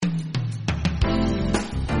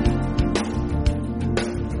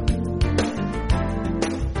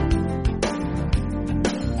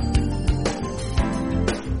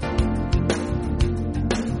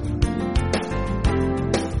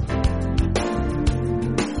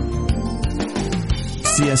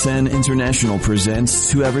CSN International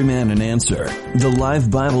presents To Every Man an Answer, the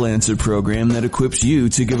live Bible answer program that equips you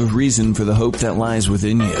to give a reason for the hope that lies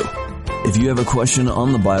within you. If you have a question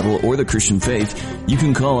on the Bible or the Christian faith, you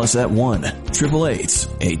can call us at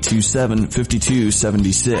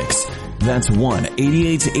 1-888-827-5276. That's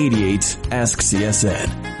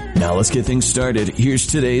 1-8888-ASK-CSN. Now let's get things started. Here's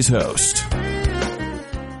today's host.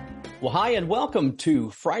 Well, hi, and welcome to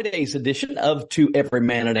Friday's edition of To Every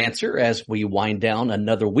Man an Answer as we wind down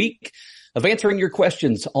another week of answering your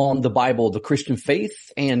questions on the Bible, the Christian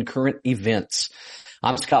faith, and current events.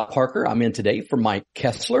 I'm Scott Parker. I'm in today for Mike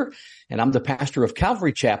Kessler, and I'm the pastor of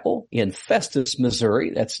Calvary Chapel in Festus, Missouri.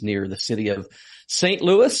 That's near the city of St.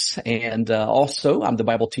 Louis. And also, I'm the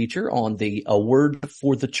Bible teacher on the A Word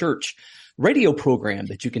for the Church radio program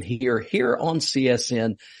that you can hear here on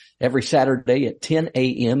CSN every Saturday at 10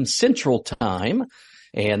 a.m. Central Time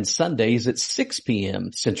and Sundays at 6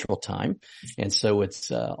 p.m. Central Time. And so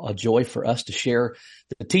it's a joy for us to share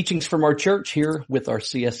the teachings from our church here with our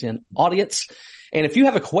CSN audience. And if you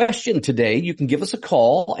have a question today, you can give us a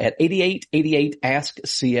call at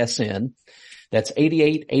 8888-ASK-CSN. That's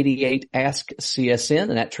 8888-ASK-CSN,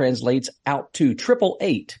 and that translates out to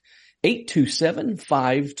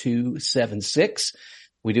 888-827-5276.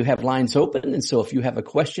 We do have lines open, and so if you have a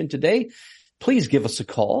question today, please give us a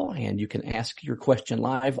call, and you can ask your question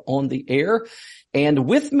live on the air. And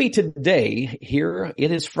with me today, here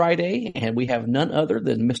it is Friday, and we have none other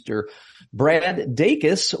than Mr. Brad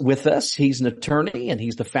Dacus with us. He's an attorney, and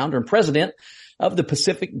he's the founder and president of the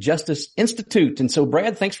Pacific Justice Institute. And so,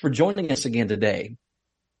 Brad, thanks for joining us again today.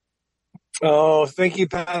 Oh, thank you,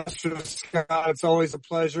 Pastor Scott. It's always a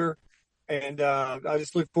pleasure, and I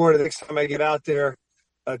just look forward to the next time I get out there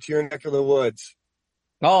to your neck of the woods.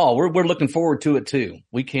 Oh, we're looking forward to it too.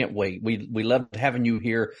 We can't wait. We love having you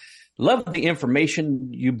here. Love the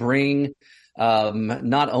information you bring,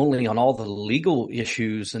 not only on all the legal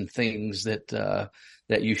issues and things that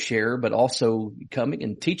you share, but also coming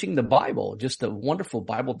and teaching the Bible. Just a wonderful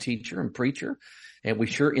Bible teacher and preacher, and we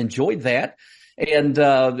sure enjoyed that. And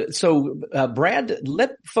so, Brad,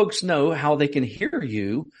 let folks know how they can hear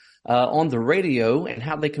you on the radio and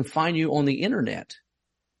how they can find you on the internet.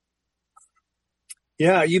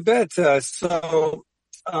 Yeah, you bet. So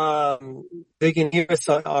they can hear us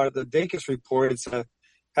on the Dacus Report. It's a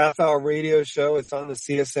half-hour radio show. It's on the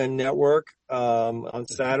CSN network on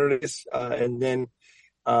Saturdays, and then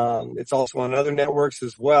it's also on other networks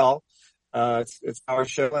as well. It's our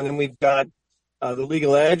show, and then we've got the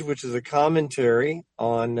Legal Edge, which is a commentary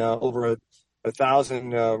on over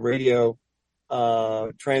 1,000 radio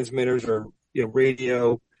transmitters or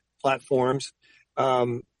radio platforms.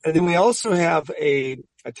 And then we also have a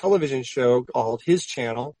television show called on his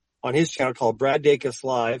channel called Brad Dacus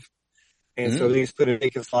Live. And so they just put a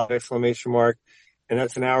Dacus Live exclamation mark. And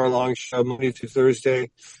that's an hour-long show, Monday through Thursday.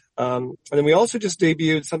 And then we also just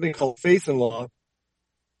debuted something called Faith and Law.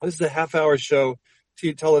 This is a half-hour show,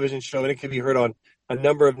 television show, and it can be heard on a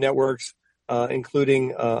number of networks,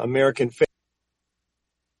 including American Faith.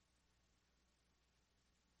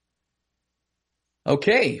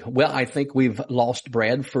 Okay. Well, I think we've lost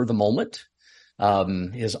Brad for the moment.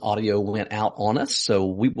 His audio went out on us, so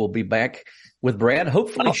we will be back with Brad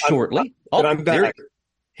hopefully shortly. I'm back.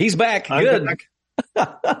 He's back. Good.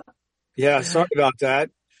 Back. Yeah, sorry about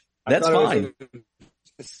that. That's fine.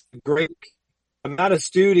 It's great. I'm out of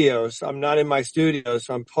studio, so I'm not in my studio,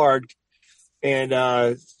 so I'm parked. And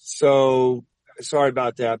so sorry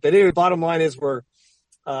about that. But anyway, bottom line is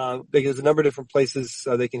there's a number of different places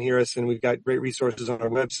they can hear us, and we've got great resources on our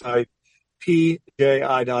website,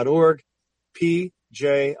 pji.org,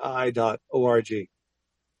 pji.org.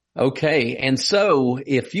 Okay, and so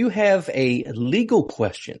if you have a legal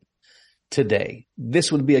question today,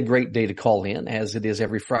 this would be a great day to call in, as it is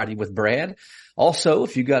every Friday with Brad. Also,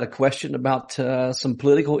 if you got a question about some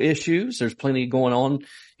political issues, there's plenty going on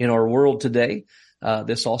in our world today.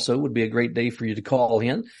 This also would be a great day for you to call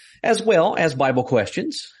in, as well as Bible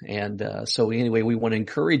questions. And so anyway, we want to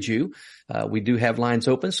encourage you. We do have lines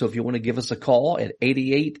open, so if you want to give us a call at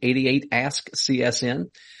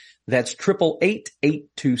 8888-ASK-CSN, that's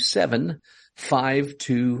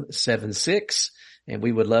 888-827-5276. And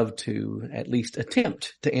we would love to at least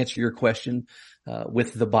attempt to answer your question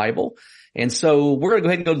with the Bible. And so we're going to go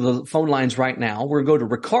ahead and go to the phone lines right now. We're going to go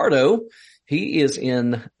to Ricardo. He is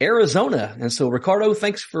in Arizona. And so, Ricardo,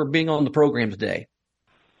 thanks for being on the program today.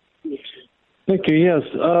 Thank you. Yes.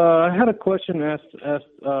 I had a question asked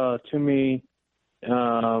to me,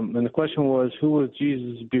 and the question was, who was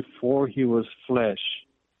Jesus before he was flesh?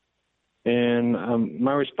 And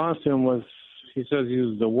my response to him was, he says he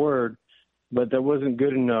was the Word. but that wasn't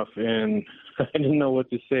good enough, and I didn't know what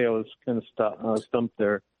to say. I was kind of stumped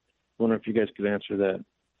there. I wonder if you guys could answer that.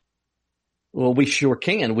 Well, we sure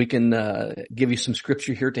can. We can give you some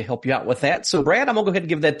scripture here to help you out with that. So, Brad, I'm going to go ahead and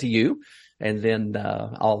give that to you, and then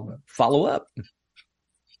I'll follow up.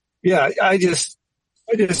 Yeah,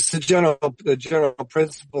 the general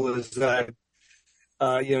principle is that,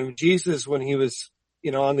 Jesus, when he was,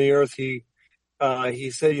 on the earth, he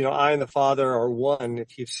said, I and the Father are one.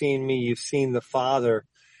 If you've seen me, you've seen the Father.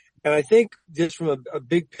 And I think just from a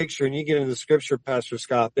big picture, and you get into the scripture, Pastor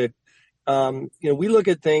Scott, that, we look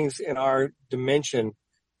at things in our dimension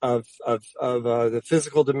of the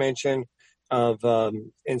physical dimension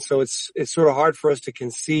and so it's sort of hard for us to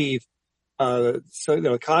conceive, a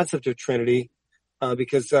concept of Trinity,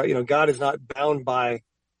 because, God is not bound by,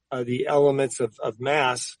 the elements of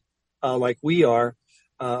mass, like we are.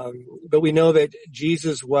 But we know that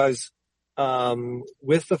Jesus was,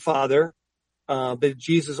 with the Father, but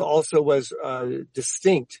Jesus also was,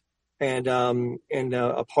 distinct and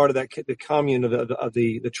a part of that, the commune of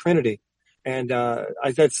the Trinity. And,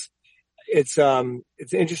 it's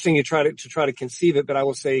interesting to try to conceive it, but I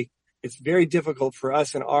will say it's very difficult for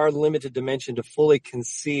us in our limited dimension to fully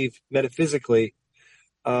conceive metaphysically,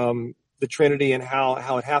 the Trinity and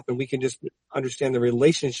how it happened. We can just understand the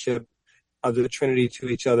relationship of the Trinity to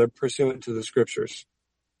each other pursuant to the scriptures.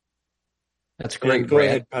 That's great. And go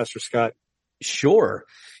ahead, Pastor Scott. Sure.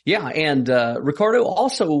 Yeah. And, Ricardo,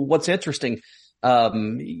 also what's interesting,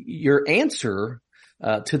 your answer,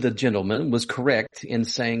 to the gentleman was correct in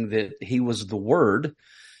saying that he was the Word.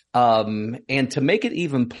 And to make it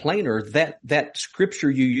even plainer, that scripture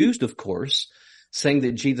you used, of course, saying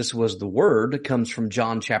that Jesus was the Word comes from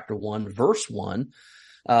John chapter 1, verse 1.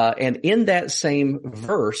 And in that same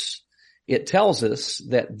verse, it tells us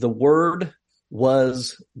that the Word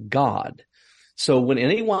was God. So when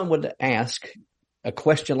anyone would ask a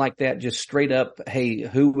question like that, just straight up, hey,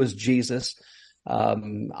 who was Jesus?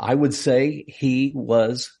 I would say he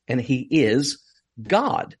was and he is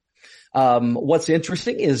God. What's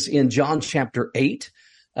interesting is in John chapter 8,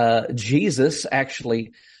 Jesus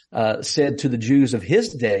actually said to the Jews of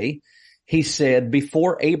his day, he said,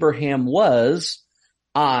 before Abraham was,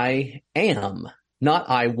 I am. Not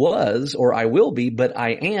I was or I will be, but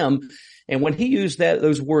I am. And when he used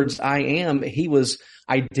those words, I am, he was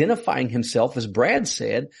identifying himself, as Brad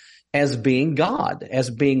said, as being God, as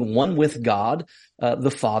being one with God,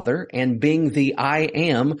 the Father, and being the I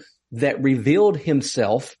am that revealed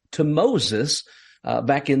himself to Moses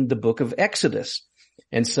back in the book of Exodus.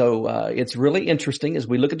 And so it's really interesting as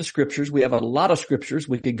we look at the scriptures. We have a lot of scriptures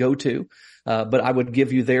we could go to, but I would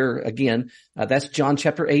give you there again. That's John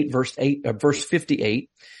chapter 8, verse 58.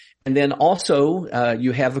 And then also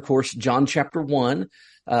you have, of course, John chapter 1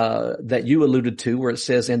 that you alluded to, where it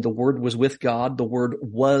says, and the Word was with God, the Word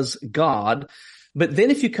was God. But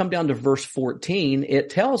then if you come down to verse 14, it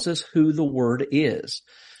tells us who the Word is.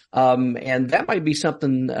 And that might be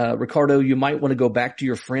something, Ricardo, you might want to go back to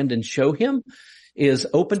your friend and show him, is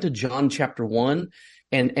open to John chapter 1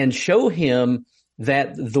 and show him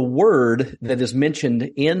that the word that is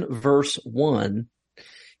mentioned in verse 1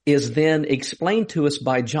 is then explained to us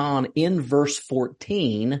by John in verse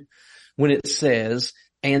 14 when it says,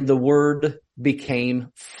 and the Word became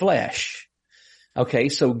flesh. Okay,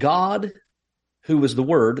 so God, who was the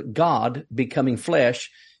Word, God becoming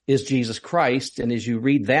flesh, is Jesus Christ. And as you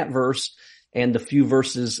read that verse and the few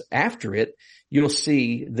verses after it, you'll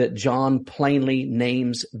see that John plainly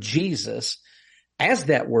names Jesus as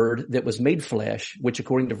that Word that was made flesh, which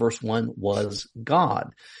according to verse 1 was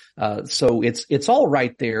God. So it's all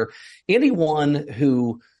right there. Anyone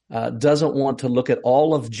who doesn't want to look at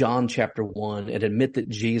all of John chapter 1 and admit that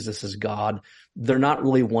Jesus is God, they're not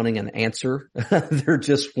really wanting an answer. They're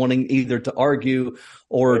just wanting either to argue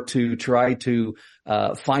or to try to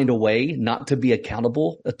find a way not to be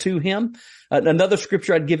accountable to him. Another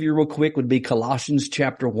scripture I'd give you real quick would be Colossians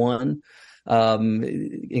chapter 1.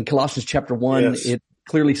 In Colossians chapter 1, yes, it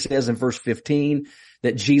clearly says in verse 15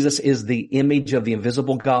 that Jesus is the image of the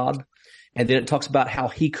invisible God. And then it talks about how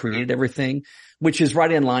he created everything, which is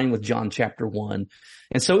right in line with John chapter 1.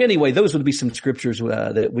 And so anyway, those would be some scriptures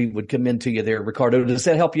that we would commend to you there, Ricardo. Does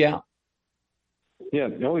that help you out? Yeah.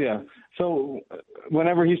 Oh, yeah. So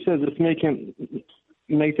whenever he says let's make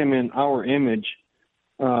them in our image,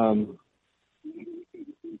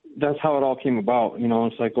 that's how it all came about. You know,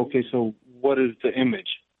 it's like, okay, so what is the image?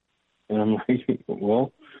 And I'm like,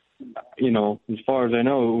 well, you know, as far as I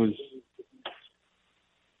know, it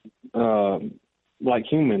was like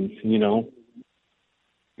humans, you know.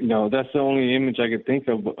 You know, that's the only image I could think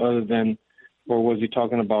of other than, or was he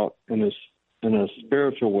talking about in this in a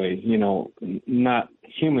spiritual way, not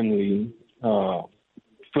humanly,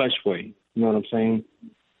 flesh way. You know what I'm saying?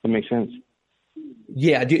 That makes sense?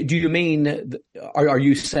 Yeah. Do you mean, are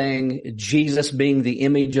you saying Jesus being the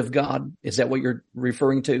image of God? Is that what you're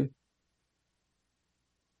referring to?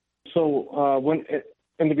 So when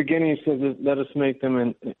in the beginning it says, let us make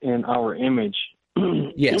them in our image.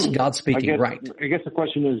 Yes, God speaking, right. I guess the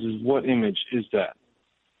question is what image is that?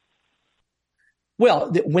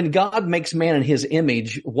 Well, when God makes man in his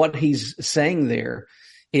image, what he's saying there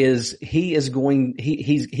is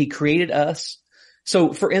he created us.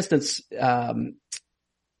 So for instance,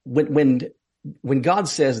 when God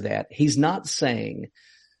says that, he's not saying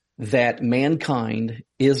that mankind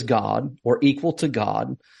is God or equal to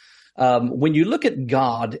God. When you look at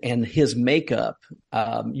God and his makeup,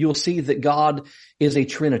 you'll see that God is a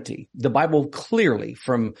Trinity. The Bible clearly,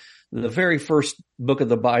 from the very first book of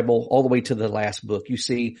the Bible all the way to the last book, you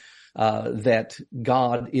see that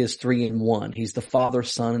God is 3 in 1. He's the Father,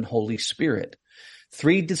 Son, and Holy Spirit.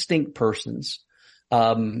 3 distinct persons,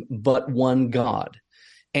 but one God.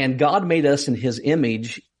 And God made us in his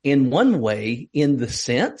image in one way, in the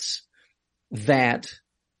sense that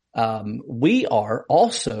we are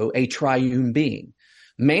also a triune being.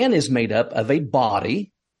 Man is made up of a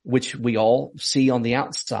body, which we all see on the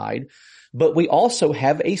outside, but we also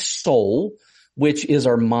have a soul, which is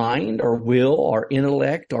our mind, our will, our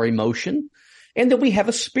intellect, our emotion, and then we have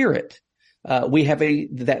a spirit. We have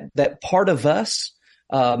that part of us,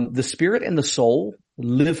 the spirit and the soul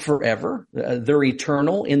live forever. They're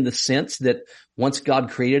eternal in the sense that once God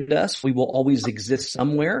created us, we will always exist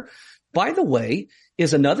somewhere. By the way,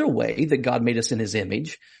 is another way that God made us in his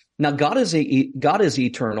image. Now, God is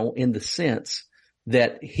eternal in the sense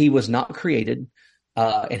that he was not created,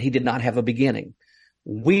 and he did not have a beginning.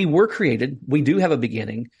 We were created. We do have a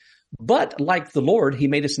beginning, but like the Lord, he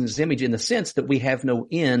made us in his image in the sense that we have no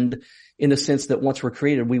end, in the sense that once we're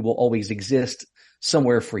created, we will always exist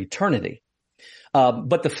somewhere for eternity.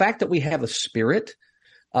 But the fact that we have a spirit,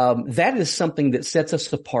 that is something that sets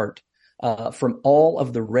us apart from all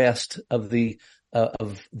of the rest of the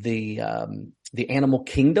animal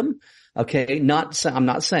kingdom. Okay. I'm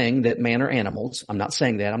not saying that man are animals. I'm not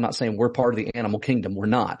saying that. I'm not saying we're part of the animal kingdom. We're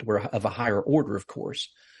not. We're of a higher order, of course.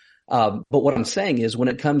 But what I'm saying is when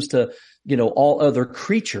it comes to, all other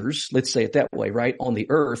creatures, let's say it that way, right? On the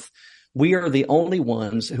earth, we are the only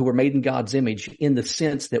ones who are made in God's image in the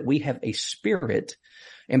sense that we have a spirit.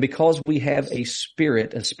 And because we have a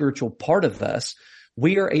spirit, a spiritual part of us,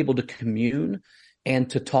 we are able to commune and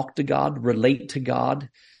to talk to God, relate to God,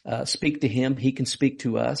 speak to him. He can speak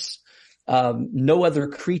to us. No other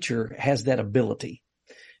creature has that ability.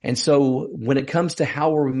 And so when it comes to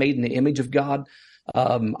how we're made in the image of God,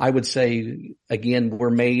 I would say, again,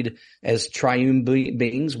 we're made as triune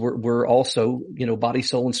beings. We're also, body,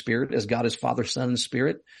 soul, and spirit, as God is Father, Son, and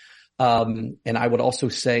Spirit. And I would also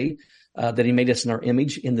say that he made us in our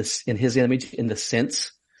image, in his image, in the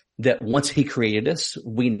sense that once he created us,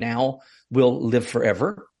 we now will live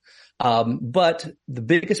forever. But the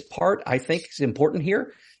biggest part I think is important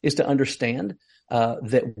here is to understand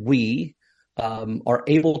that we are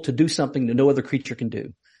able to do something that no other creature can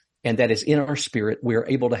do. And that is in our spirit, we are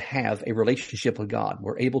able to have a relationship with God.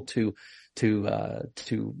 We're able to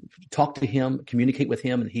talk to him, communicate with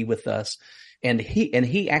him, and he with us. And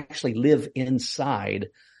he actually live inside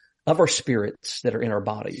of our spirits that are in our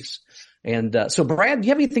bodies. And so, Brad, do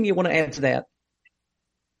you have anything you want to add to that?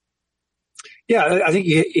 Yeah, I think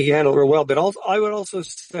he handled it real well. But also, I would also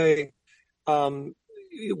say one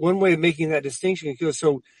way of making that distinction,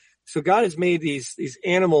 so God has made these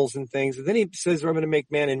animals and things, and then he says, I'm going to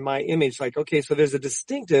make man in my image. Like, okay, so there's a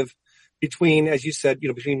distinctive between, as you said,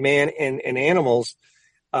 between man and animals.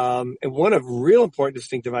 And one of real important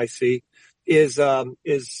distinctive I see is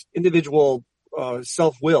individual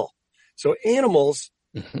self-will. So animals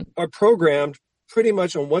are programmed pretty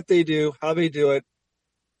much on what they do, how they do it.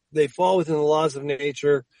 They fall within the laws of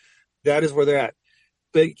nature. That is where they're at.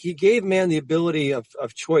 But he gave man the ability of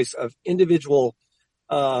choice, of individual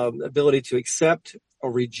ability to accept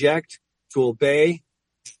or reject, to obey,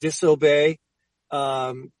 disobey.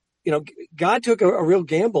 God took a real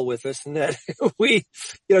gamble with us in that he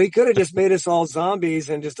could have just made us all zombies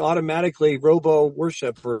and just automatically robo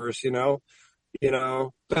worshipers,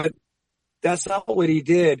 but that's not what he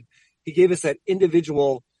did. He gave us that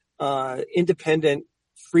individual, independent,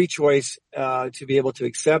 free choice, to be able to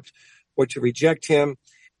accept or to reject him.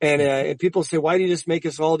 And people say, why do you just make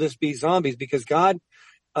us all just be zombies? Because God,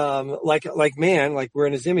 like man, like we're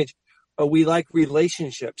in his image, we like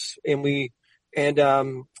relationships, and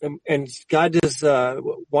God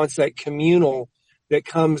wants that communal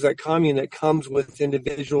that commune that comes with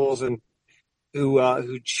individuals and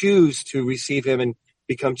who choose to receive him and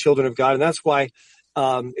become children of God. And that's why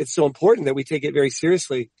it's so important that we take it very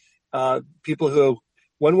seriously. People who,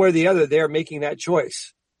 one way or the other, they're making that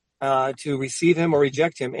choice to receive him or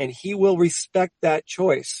reject him, and he will respect that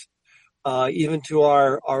choice, even to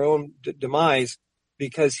our own demise,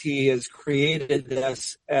 because he has created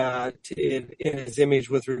us in his image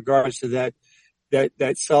with regards to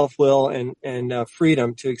that self-will and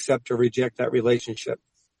freedom to accept or reject that relationship.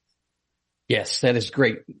 Yes, that is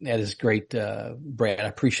great. That is great, Brad. I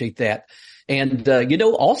appreciate that. And,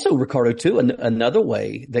 also, Ricardo, too, another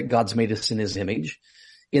way that God's made us in his image,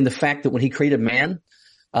 in the fact that when he created man,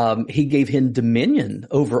 he gave him dominion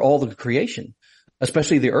over all the creation,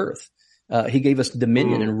 especially the earth. He gave us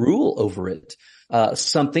dominion and rule over it.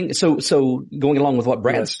 So going along with what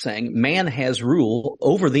Brad's saying, man has rule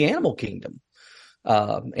over the animal kingdom.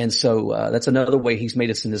 And so that's another way he's made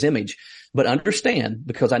us in his image. But understand,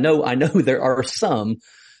 because I know there are some,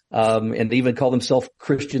 and they even call themselves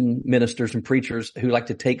Christian ministers and preachers who like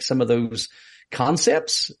to take some of those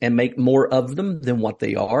concepts and make more of them than what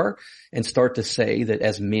they are and start to say that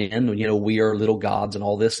as men, we are little gods and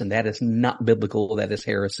all this, and that is not biblical. That is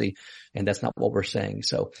heresy, and that's not what we're saying.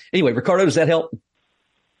 So anyway, Ricardo, does that help?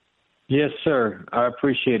 Yes, sir. I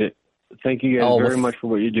appreciate it. Thank you guys very much for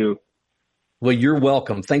what you do. Well, you're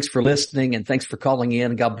welcome. Thanks for listening and thanks for calling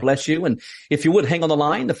in. God bless you. And if you would hang on the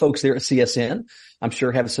line, the folks there at CSN, I'm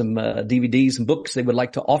sure have some DVDs and books they would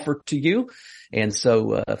like to offer to you. And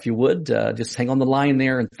so if you would, just hang on the line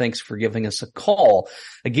there, and thanks for giving us a call.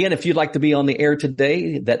 Again, if you'd like to be on the air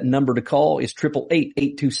today, that number to call is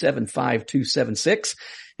 888-827-5276.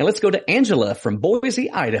 And let's go to Angela from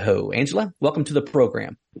Boise, Idaho. Angela, welcome to the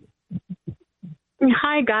program.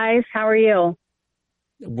 Hi, guys. How are you?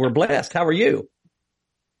 We're blessed. How are you?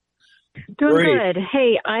 Doing good.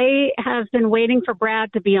 Hey, I have been waiting for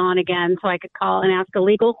Brad to be on again so I could call and ask a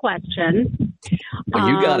legal question. Well,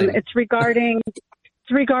 you got it. It's regarding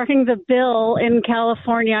the bill in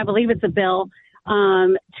California. I believe it's a bill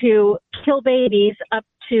to kill babies up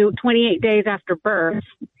to 28 days after birth.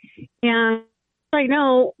 And I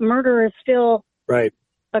know murder is still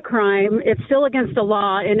a crime. It's still against the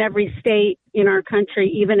law in every state in our country,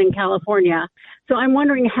 even in California. So I'm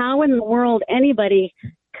wondering how in the world anybody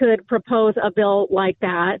could propose a bill like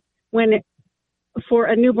that when for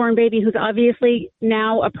a newborn baby who's obviously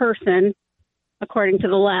now a person, according to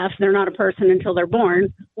the left, they're not a person until they're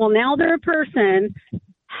born. Well, now they're a person.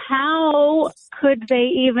 How could they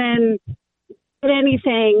even get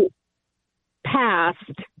anything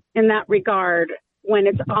passed in that regard when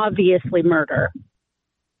it's obviously murder?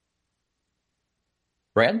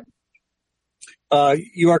 Brad?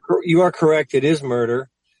 You are correct. It is murder.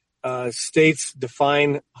 States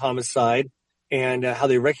define homicide and how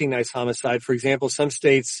they recognize homicide. For example, some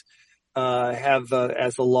states have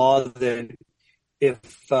as a law that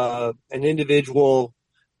if an individual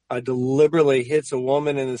deliberately hits a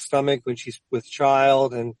woman in the stomach when she's with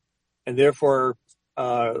child, and therefore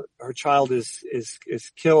her child is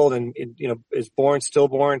killed and is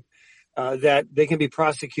stillborn, that they can be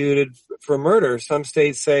prosecuted for murder. Some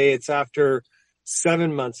states say it's after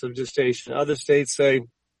 7 months of gestation. Other states say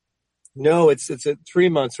no, it's at 3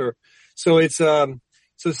 months or so. It's so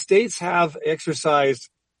states have exercised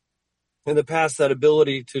in the past that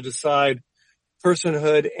ability to decide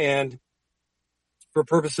personhood, and for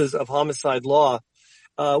purposes of homicide law,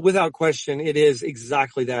 without question, it is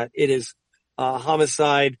exactly that. It is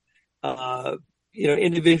homicide.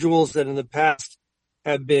 Individuals that in the past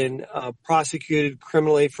have been prosecuted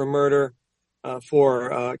criminally for murder,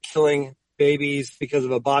 for killing babies because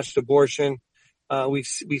of a botched abortion. We've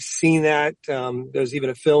seen that. There's even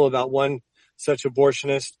a film about one such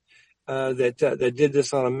abortionist that did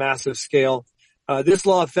this on a massive scale. This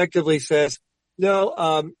law effectively says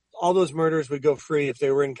no. All those murders would go free if they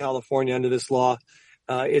were in California under this law.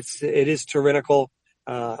 It is tyrannical,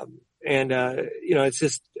 it's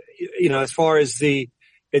just as far as the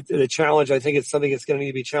challenge, I think it's something that's going to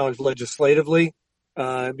need to be challenged legislatively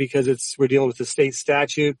because we're dealing with the state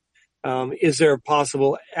statute. Is there a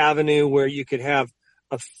possible avenue where you could have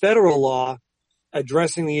a federal law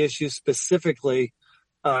addressing the issue specifically?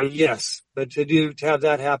 Yes, but to have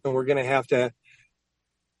that happen, we're going to have to.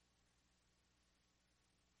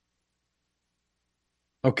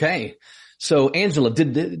 Okay. So, Angela,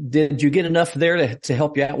 did you get enough there to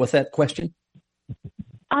help you out with that question?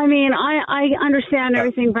 I mean, I understand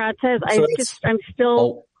everything Brad says. I'm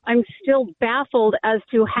still baffled as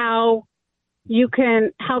to how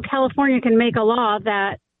California can make a law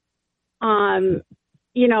that,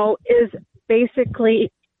 is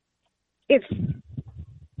basically, it's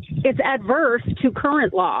it's adverse to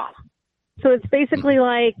current law. So it's basically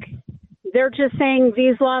like they're just saying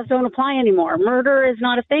these laws don't apply anymore. Murder is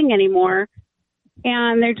not a thing anymore,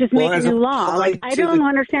 and they're just making a new law. Like, I don't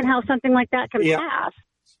understand how something like that can pass.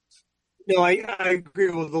 No, I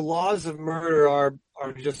agree. Well, the laws of murder are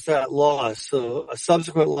just that, law. So a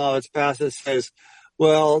subsequent law that's passed that says,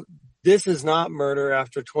 well, this is not murder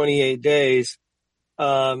after 28 days.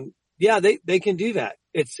 They can do that.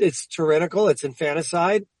 It's tyrannical. It's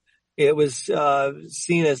infanticide. It was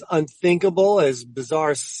seen as unthinkable, as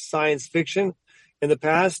bizarre science fiction in the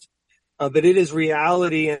past. But it is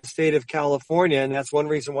reality in the state of California. And that's one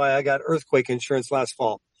reason why I got earthquake insurance last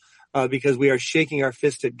fall, because we are shaking our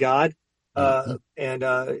fist at God.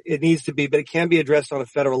 It needs to be, but it can be addressed on a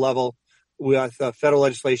federal level with federal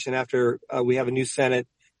legislation after we have a new Senate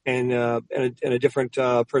and a different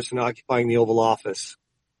person occupying the Oval Office.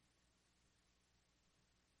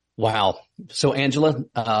 Wow. So Angela,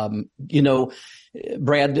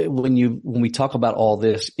 Brad, when we talk about all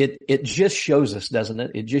this, it just shows us, doesn't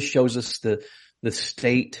it? It just shows us the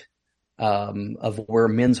state of where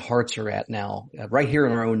men's hearts are at now, right here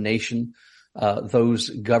in our own nation, those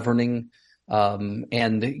governing.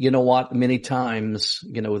 And you know what? Many times,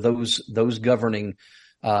 those governing,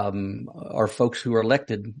 are folks who are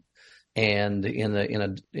elected, and in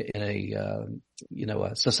a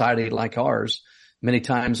society like ours, many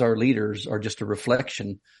times our leaders are just a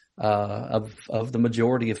reflection, of the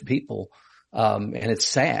majority of people. And it's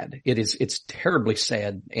sad. It's terribly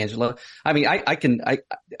sad, Angela. I mean, I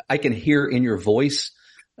can hear in your voice,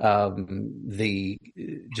 the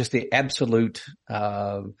absolute,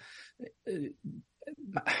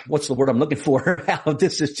 what's the word I'm looking for? How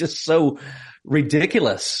this is just so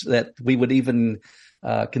ridiculous that we would even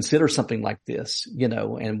consider something like this,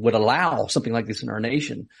 and would allow something like this in our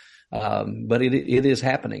nation. But it is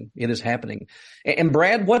happening. It is happening. And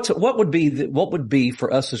Brad, what would be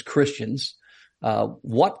for us as Christians?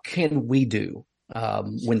 What can we do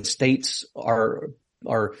when states are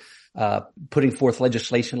putting forth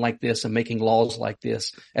legislation like this and making laws like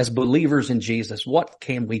this as believers in Jesus? What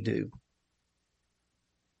can we do?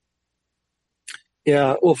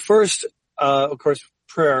 Yeah. Well, first, of course,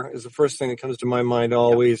 prayer is the first thing that comes to my mind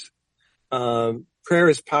always. Prayer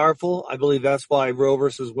is powerful. I believe that's why Roe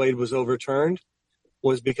versus Wade was overturned,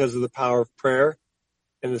 was because of the power of prayer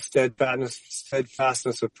and the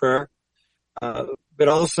steadfastness of prayer. But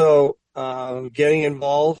also, getting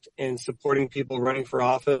involved in supporting people running for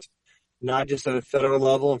office, not just at a federal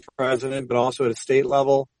level and for president, but also at a state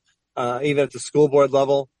level, even at the school board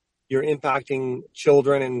level. You're impacting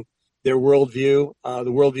children and their worldview.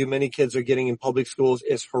 The worldview many kids are getting in public schools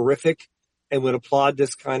is horrific, and would applaud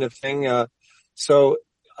this kind of thing. So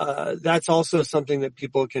that's also something that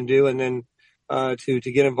people can do, and then to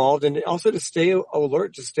get involved, and also to stay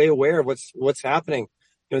alert, to stay aware of what's happening.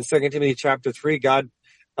 In 2 Timothy chapter 3, God,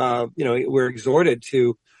 we're exhorted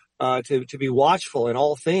to be watchful in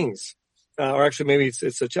all things. Or actually, maybe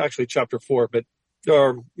it's actually chapter 4,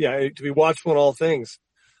 to be watchful in all things.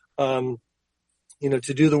 To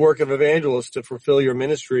do the work of evangelist, to fulfill your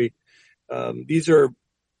ministry. These are,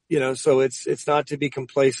 so it's not to be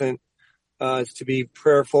complacent. It's to be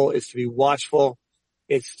prayerful. It's to be watchful.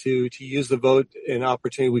 It's to use the vote and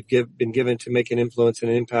opportunity we've been given to make an influence and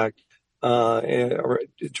an impact,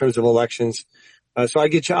 in terms of elections. So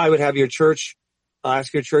I would have your church,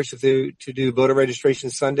 ask your church to do voter registration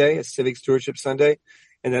Sunday, a civic stewardship Sunday.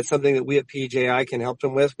 And that's something that we at PJI can help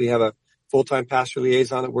them with. We have a full-time pastor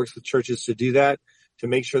liaison that works with churches to do that, to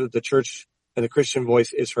make sure that the church and the Christian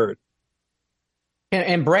voice is heard.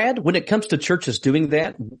 And Brad, when it comes to churches doing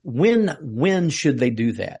that, when should they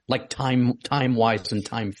do that? Like time-wise and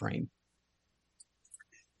time frame?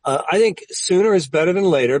 I think sooner is better than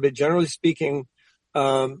later, but generally speaking,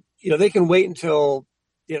 they can wait until,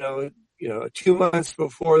 2 months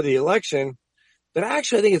before the election. But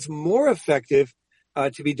actually, I think it's more effective,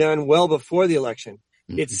 to be done well before the election.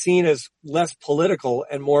 Mm-hmm. It's seen as less political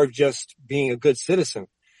and more of just being a good citizen.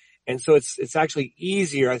 And so it's actually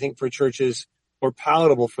easier, I think, for churches, more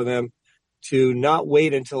palatable for them to not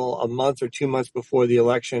wait until a month or 2 months before the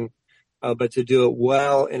election, but to do it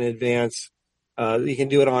well in advance. You can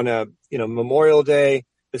do it on Memorial Day,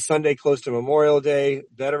 the Sunday close to Memorial Day,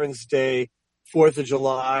 Veterans Day, 4th of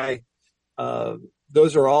July.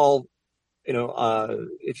 Those are all,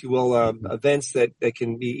 if you will, events that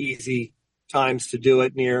can be easy times to do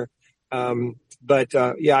it near. I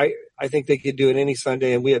think they could do it any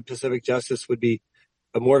Sunday, and we at Pacific Justice would be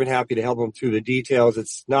more than happy to help them through the details.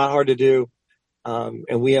 It's not hard to do.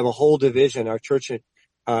 And we have a whole division, our church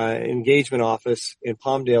engagement office in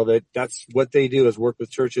Palmdale, that's what they do, is work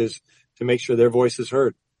with churches to make sure their voice is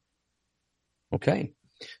heard. Okay.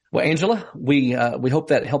 Well, Angela, we hope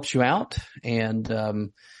that helps you out,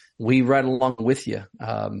 and we right along with you.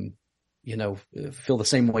 Feel the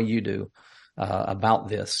same way you do about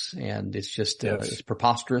this, and it's just it's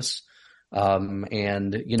preposterous. I don't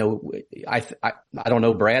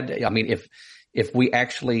know, Brad. I mean, if we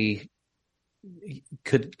actually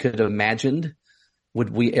could imagined, would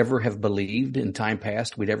we ever have believed in time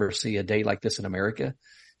past we'd ever see a day like this in America,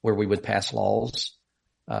 where we would pass laws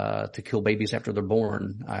to kill babies after they're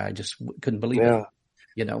born? I just couldn't believe it.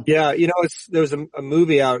 Yeah. There's a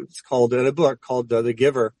movie out. It's called a book called The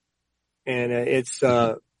Giver, and it's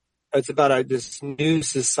about this new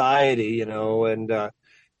society,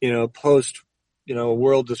 post,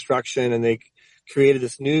 world destruction, and they created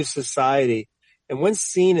this new society. And one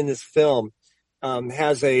scene in this film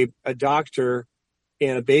has a doctor,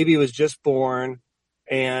 and a baby was just born,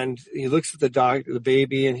 and he looks at the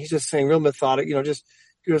baby, and he's just saying real methodic, he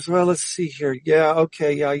goes, well, let's see here. Yeah,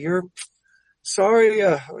 okay, yeah, you're sorry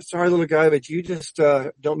little guy, but you just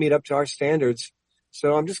don't meet up to our standards.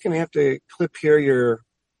 So I'm just going to have to clip here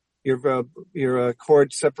your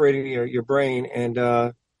cord separating your brain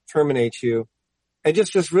and terminate you. And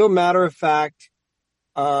just real matter of fact.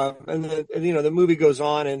 The movie goes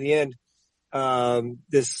on, and in the end,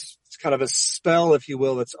 this kind of a spell, if you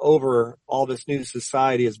will, that's over all this new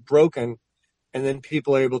society is broken, and then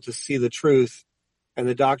people are able to see the truth. And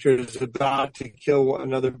the doctor is about to kill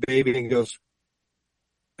another baby and goes,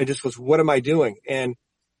 what am I doing? And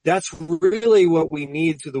that's really what we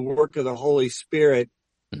need through the work of the Holy Spirit.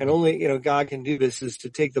 And only, God can do this, is to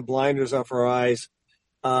take the blinders off our eyes,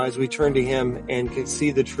 as we turn to Him and can see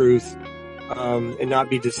the truth, and not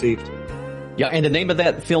be deceived. Yeah. And the name of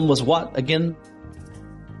that film was what again?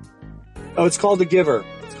 Oh, it's called The Giver.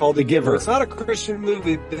 It's called The Giver. It's not a Christian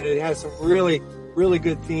movie, but it has some really, really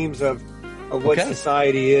good themes of what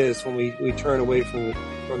society is when we turn away from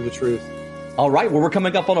the truth. All right. Well, we're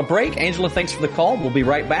coming up on a break. Angela, thanks for the call. We'll be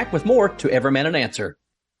right back with more To Every Man an Answer.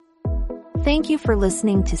 Thank you for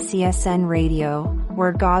listening to CSN Radio,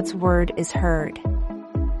 where God's Word is heard.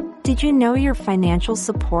 Did you know your financial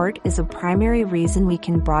support is a primary reason we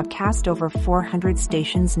can broadcast over 400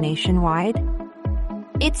 stations nationwide?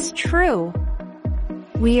 It's true.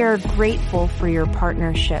 We are grateful for your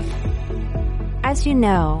partnership. As you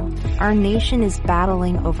know, our nation is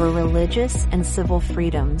battling over religious and civil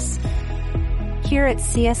freedoms. Here at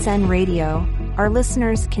CSN Radio, our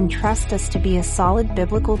listeners can trust us to be a solid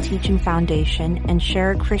biblical teaching foundation and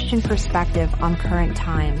share a Christian perspective on current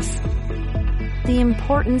times. The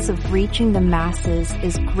importance of reaching the masses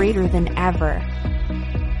is greater than ever.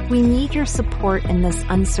 We need your support in this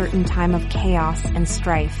uncertain time of chaos and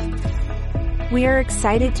strife. We are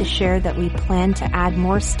excited to share that we plan to add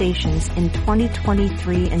more stations in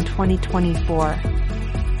 2023 and 2024.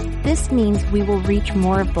 This means we will reach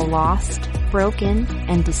more of the lost, broken,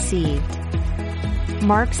 and deceived.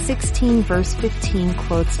 Mark 16 verse 15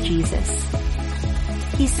 quotes Jesus.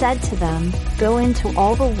 He said to them, "Go into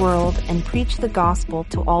all the world and preach the gospel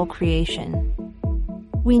to all creation."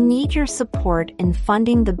 We need your support in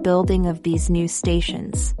funding the building of these new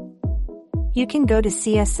stations. You can go to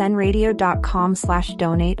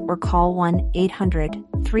csnradio.com/donate or call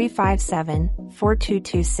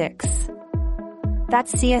 1-800-357-4226.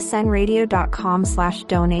 That's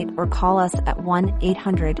csnradio.com/donate or call us at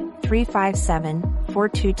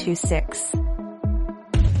 1-800-357-4226.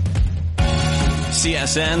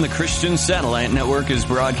 CSN, the Christian Satellite Network, is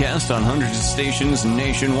broadcast on hundreds of stations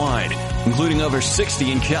nationwide, including over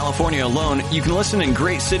 60 in California alone. You can listen in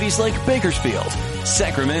great cities like Bakersfield,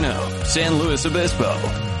 Sacramento, San Luis Obispo,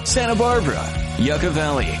 Santa Barbara, Yucca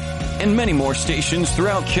Valley, and many more stations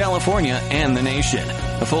throughout California and the nation.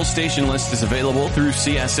 A full station list is available through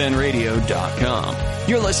csnradio.com.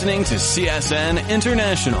 You're listening to CSN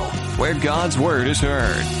International, where God's Word is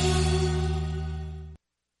heard.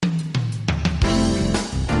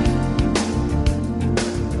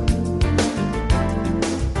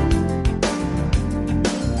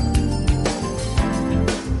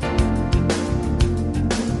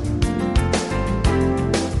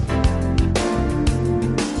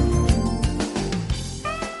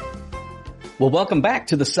 Well, welcome back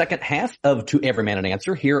to the second half of To Every Man an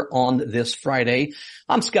Answer here on this Friday.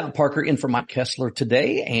 I'm Scott Parker in for Mike Kessler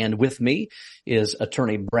today, and with me is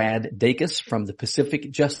attorney Brad Dacus from the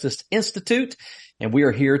Pacific Justice Institute, and we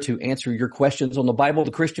are here to answer your questions on the Bible,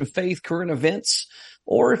 the Christian faith, current events,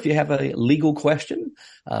 or if you have a legal question,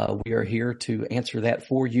 we are here to answer that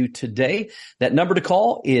for you today. That number to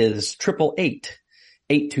call is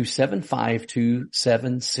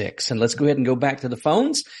 888-827-5276. And let's go ahead and go back to the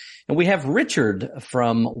phones. And we have Richard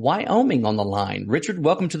from Wyoming on the line. Richard,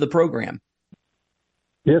 welcome to the program.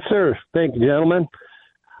 Yes, sir. Thank you, gentlemen.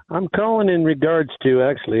 I'm calling in regards to,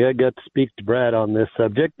 actually, I got to speak to Brad on this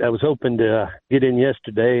subject. I was hoping to get in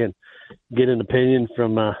yesterday and get an opinion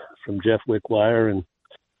from Jeff Wickwire and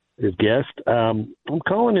his guest. I'm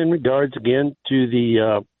calling in regards again to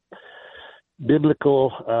the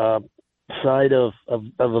biblical side of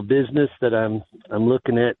a business that I'm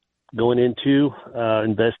looking at going into,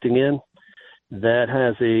 investing in, that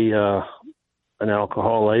has an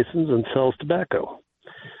alcohol license and sells tobacco.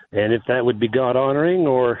 And if that would be God honoring,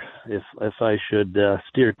 or if I should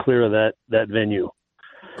steer clear of that venue.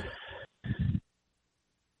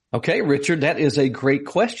 Okay, Richard, that is a great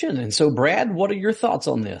question. And so, Brad, what are your thoughts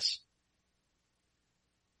on this?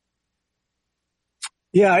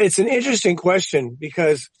 Yeah, it's an interesting question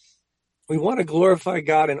because we want to glorify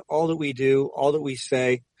God in all that we do, all that we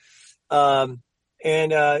say. So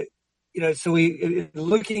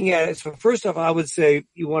looking at it, so first off, I would say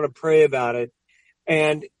you want to pray about it,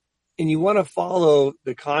 and you want to follow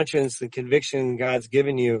the conscience and conviction God's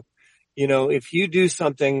given you. You know, if you do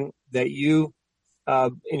something that you,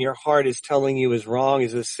 in your heart is telling you is wrong,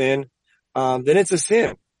 is a sin, then it's a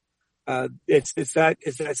sin. It's that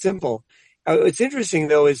simple. It's interesting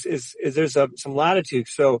though, is there's some latitude.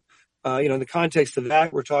 So, in the context of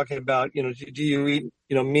that, we're talking about, do you eat,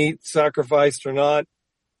 meat sacrificed or not?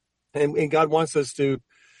 And God wants us to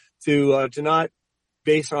not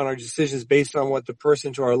base on our decisions based on what the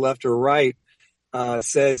person to our left or right,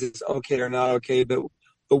 says is okay or not okay, but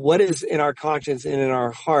what is in our conscience and in our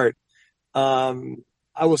heart. I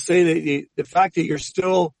will say that the fact that you're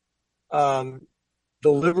still,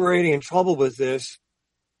 deliberating and troubled with this,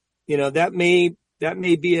 that may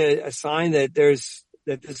be a sign that this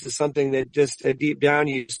is something that just deep down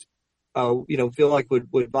you just, feel like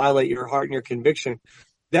would violate your heart and your conviction.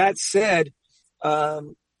 That said,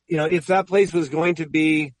 if that place was going to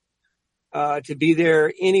be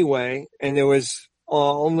there anyway, and there was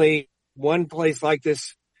only one place like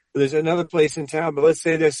this, there's another place in town, but let's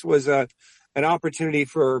say this was an opportunity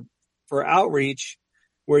for outreach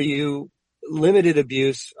where you limited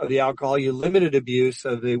abuse of the alcohol, you limited abuse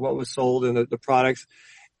of what was sold and the products,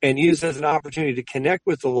 and used as an opportunity to connect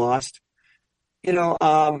with the lost.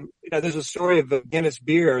 There's a story of Guinness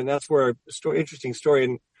beer, and that's where interesting story,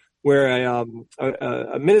 and where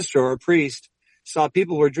a minister or a priest saw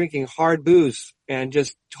people were drinking hard booze and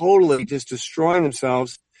just totally just destroying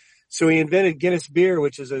themselves. So he invented Guinness beer,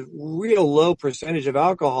 which is a real low percentage of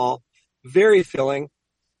alcohol, very filling.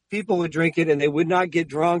 People would drink it and they would not get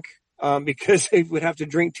drunk, because they would have to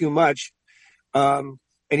drink too much. And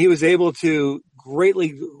he was able to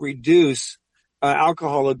greatly reduce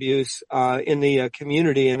alcohol abuse in the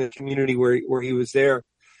community where he was there.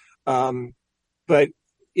 So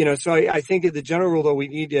I think that the general rule though, you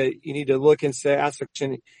need to look and ask the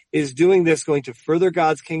question, is doing this going to further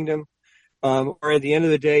God's kingdom? Or at the end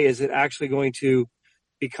of the day, is it actually going to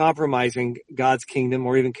be compromising God's kingdom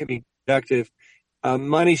or even can be productive?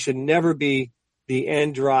 Money should never be the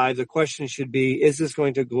end drive. The question should be, is this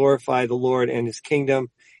going to glorify the Lord and his kingdom?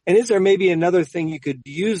 And is there maybe another thing you could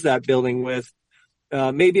use that building with?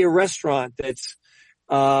 Maybe a restaurant that's,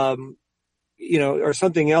 or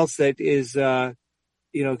something else that is, could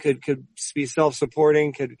be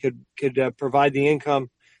self-supporting, could provide the income,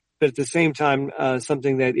 but at the same time,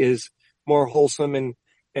 something that is more wholesome and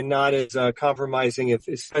not as compromising,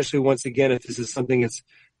 especially once again, if this is something that's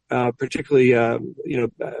particularly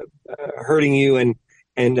hurting you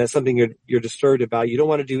and something you're disturbed about. You don't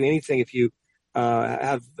want to do anything if you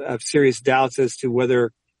have serious doubts as to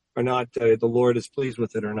whether or not the Lord is pleased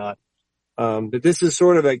with it or not. But this is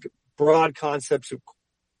sort of like broad concepts of,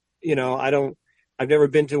 I've never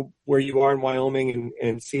been to where you are in Wyoming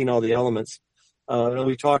and seen all the elements. I know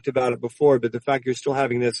we talked about it before, but the fact you're still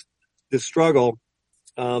having this struggle,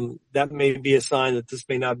 that may be a sign that this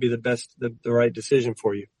may not be the right decision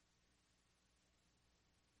for you.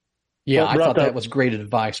 Yeah, I thought that was great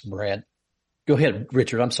advice, Brad. Go ahead,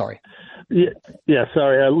 Richard. I'm sorry. Yeah,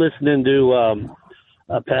 sorry. I'm listening to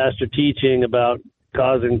a pastor teaching about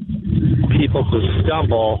causing people to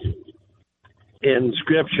stumble in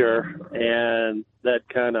Scripture, and that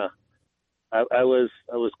kind of, I was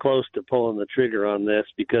close to pulling the trigger on this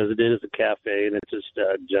because it is a cafe and it's just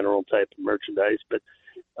a general type of merchandise, but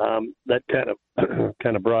that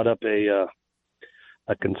kind of brought up a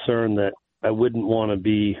concern that I wouldn't want to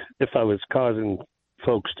be, if I was causing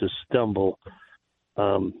folks to stumble,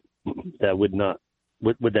 that would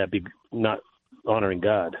that be not honoring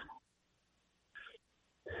God?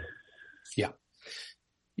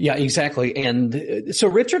 Yeah, exactly. And so,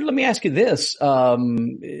 Richard, let me ask you this.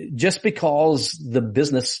 Just because the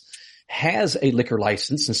business has a liquor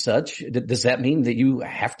license and such, does that mean that you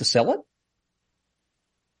have to sell it?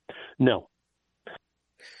 No.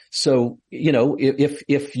 So,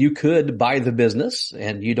 if you could buy the business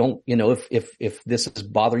and you don't, if this is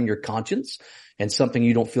bothering your conscience and something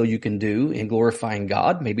you don't feel you can do in glorifying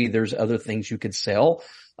God, maybe there's other things you could sell,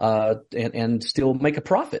 and still make a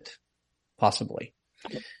profit, possibly.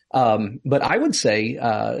 But I would say,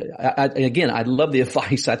 I love the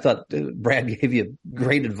advice. I thought Brad gave you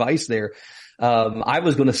great advice there. I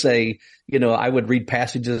was going to say, I would read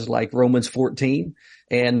passages like Romans 14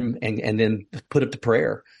 and then put it to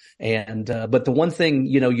prayer. But the one thing,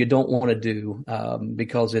 you don't want to do,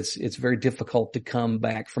 because it's very difficult to come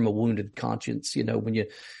back from a wounded conscience,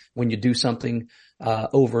 when you do something,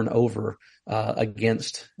 over and over,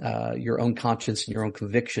 against, your own conscience and your own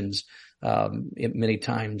convictions. Many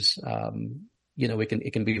times,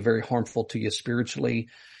 it can be very harmful to you spiritually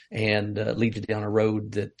and, lead you down a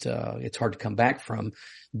road that, it's hard to come back from.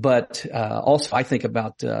 But, also I think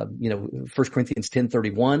about, 1 Corinthians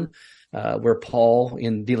 10:31, where Paul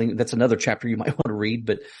that's another chapter you might want to read,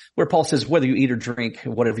 but where Paul says, whether you eat or drink,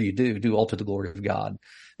 whatever you do all to the glory of God.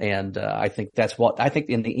 And, I think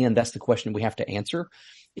in the end, that's the question we have to answer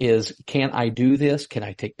is, can I do this? Can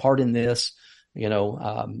I take part in this?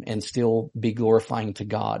 And still be glorifying to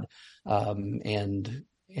God, and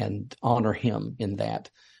honor him in that.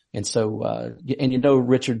 And so,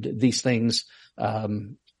 Richard, these things,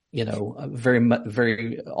 very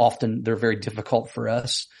often they're very difficult for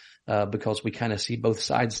us, because we kind of see both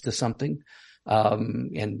sides to something.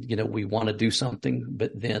 We want to do something,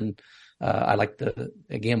 but then, I like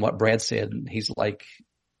what Brad said. He's like,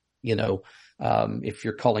 if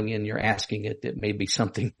you're calling in, you're asking it may be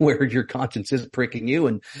something where your conscience is pricking you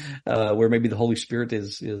and, where maybe the Holy Spirit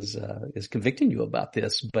is convicting you about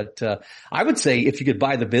this. But, I would say if you could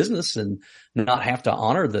buy the business and not have to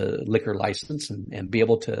honor the liquor license and be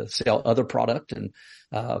able to sell other product and,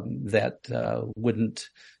 that, wouldn't,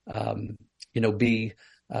 be,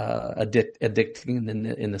 addicting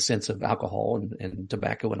in the sense of alcohol and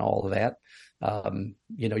tobacco and all of that.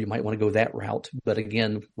 You might want to go that route, but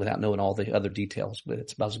again, without knowing all the other details, but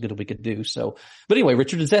it's about as good as we could do. So, but anyway,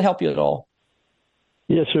 Richard, does that help you at all?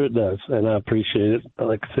 Yes, sir, it does. And I appreciate it.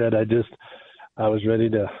 Like I said, I was ready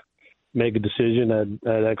to make a decision.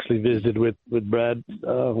 I'd actually visited with Brad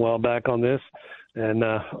a while back on this, and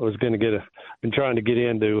I was going to been trying to get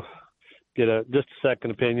in to get just a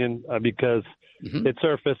second opinion, because it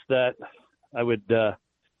surfaced that I would, I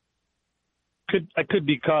could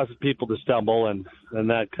be causing people to stumble, and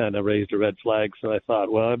that kind of raised a red flag. So I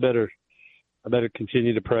thought, well, I better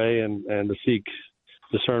continue to pray and to seek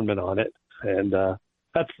discernment on it. And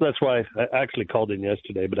that's why I actually called in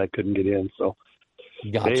yesterday, but I couldn't get in. So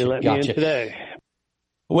they let me in today.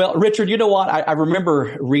 Well, Richard, you know what? I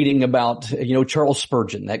remember reading about, Charles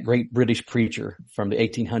Spurgeon, that great British preacher from the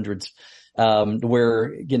 1800s,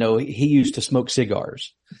 where, he used to smoke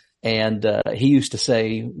cigars. And, he used to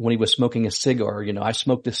say when he was smoking a cigar, I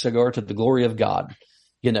smoked this cigar to the glory of God,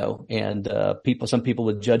 and, some people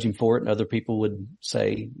would judge him for it and other people would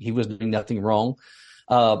say he was doing nothing wrong.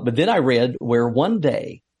 But then I read where one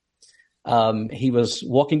day, he was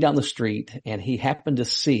walking down the street and he happened to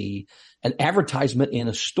see an advertisement in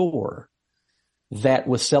a store that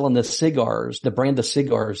was selling the brand of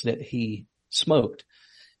cigars that he smoked.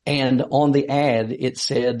 And on the ad, it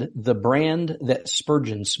said the brand that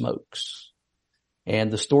Spurgeon smokes.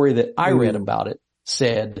 And the story that I read about it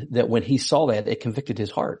said that when he saw that, it convicted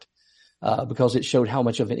his heart, because it showed how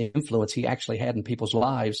much of an influence he actually had in people's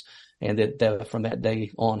lives. And that from that day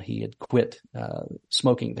on, he had quit,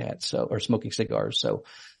 smoking smoking cigars. So,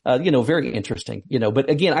 very interesting, but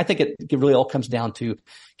again, I think it really all comes down to,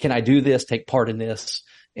 can I do this, take part in this?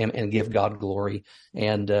 And give God glory.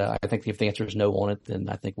 And, I think if the answer is no on it, then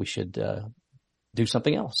I think we should, do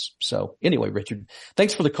something else. So anyway, Richard,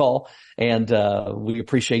 thanks for the call. And, we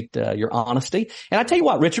appreciate, your honesty. And I tell you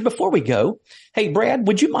what, Richard, before we go, hey, Brad,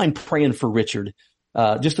 would you mind praying for Richard?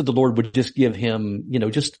 Just that the Lord would just give him,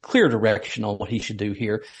 just clear direction on what he should do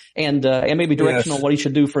here and maybe direction on what he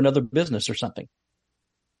should do for another business or something.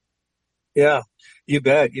 Yeah, you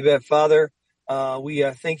bet. Father. We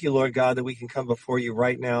thank you, Lord God, that we can come before you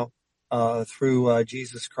right now through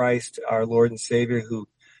Jesus Christ, our Lord and Savior, who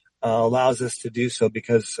allows us to do so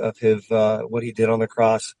because of his what he did on the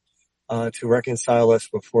cross to reconcile us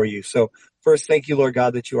before you. So first, thank you, Lord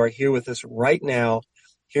God, that you are here with us right now,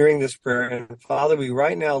 hearing this prayer. And Father, we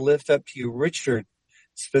right now lift up to you Richard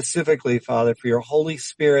specifically, Father, for your Holy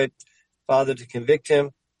Spirit, Father, to convict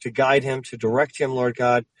him, to guide him, to direct him, Lord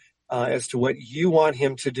God, as to what you want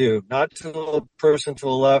him to do, not to the person to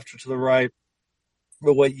the left or to the right,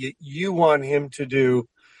 but what you want him to do.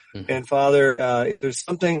 Mm-hmm. And Father, if there's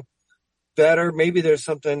something better, maybe there's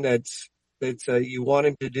something that's you want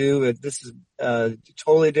him to do, that this is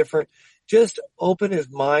totally different. Just open his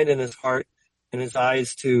mind and his heart and his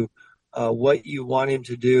eyes to what you want him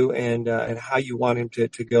to do and how you want him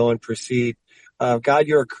to go and proceed. God,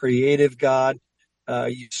 you're a creative God.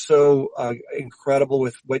 You're so incredible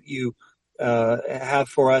with what you have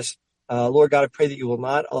for us. Lord God, I pray that you will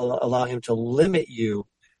not allow him to limit you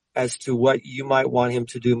as to what you might want him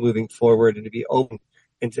to do moving forward, and to be open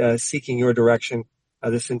and seeking your direction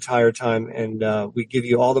this entire time. And we give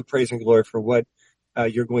you all the praise and glory for what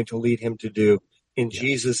you're going to lead him to do. In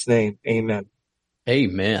Jesus' name, amen.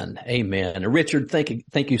 Amen. Amen. And Richard,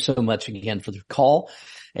 thank you so much again for the call.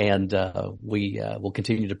 And we will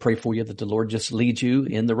continue to pray for you that the Lord just leads you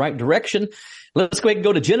in the right direction. Let's go ahead and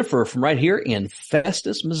go to Jennifer from right here in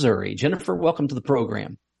Festus, Missouri. Jennifer, welcome to the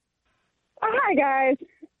program. Hi, guys.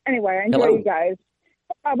 Anyway, I enjoy you guys.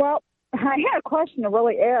 Well, I had a question to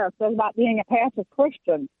really ask about being a passive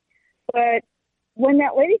Christian. But when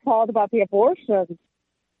that lady called about the abortions,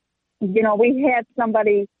 we had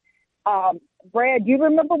somebody, Brad, you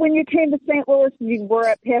remember when you came to St. Louis and you were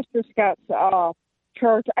at Pastor Scott's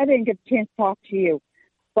church? I didn't get a chance to talk to you.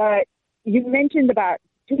 But you mentioned about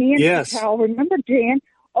Jan Patel. Remember Jan?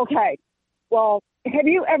 Okay. Well, have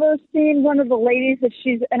you ever seen one of the ladies that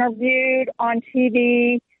she's interviewed on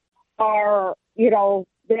TV, or,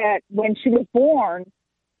 that when she was born,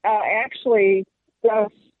 actually the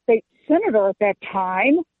state senator at that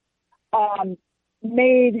time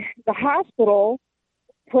made the hospital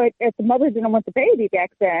put, if the mother didn't want the baby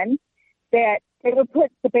back then, that they would put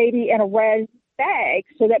the baby in a red bag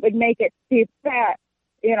so that would make it be fat,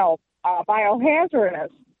 biohazardous.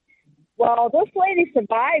 Well, this lady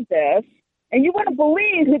survived this, and you wouldn't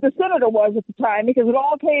believe who the senator was at the time, because it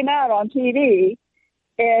all came out on TV.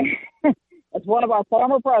 And it's one of our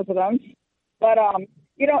former presidents. But,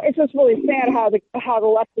 it's just really sad how the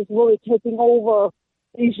left is really taking over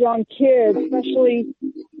these young kids, especially,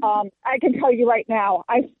 I can tell you right now,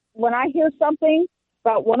 when I hear something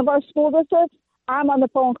about one of our school districts, I'm on the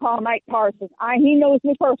phone calling Mike Parsons. He knows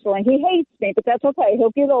me personally. He hates me, but that's okay.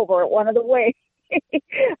 He'll get over it one of the ways.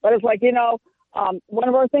 But it's like, one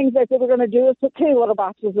of our things that they were going to do is put kitty litter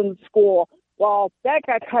boxes in the school. Well, that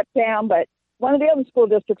got cut down, but one of the other school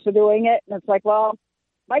districts are doing it. And it's like, well,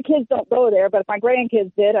 my kids don't go there, but if my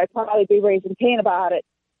grandkids did, I'd probably be raising Cain about it.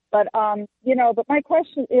 But, but my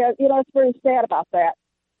question is, it's very sad about that.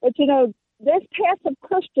 But, there's passive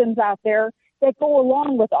Christians out there that go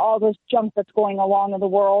along with all this junk that's going along in the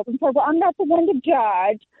world and say, well, I'm not the one to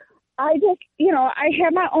judge. I just, I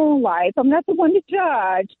have my own life. I'm not the one to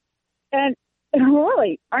judge. And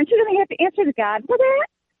really, aren't you going to have to answer to God for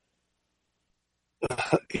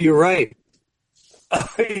that? You're right.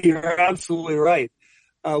 You're absolutely right.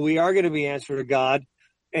 We are going to be answered to God.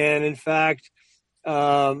 And in fact,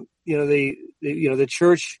 the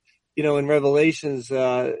church, in Revelations,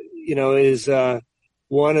 is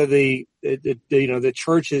one of the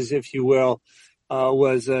churches, if you will,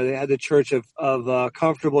 was they had the church of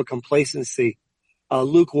comfortable complacency,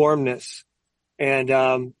 lukewarmness, and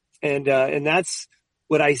that's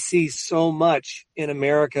what I see so much in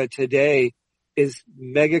America today is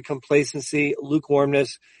mega complacency,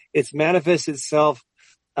 lukewarmness. It's manifests itself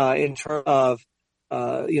in terms of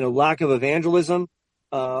lack of evangelism,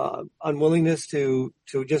 unwillingness to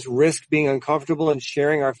just risk being uncomfortable and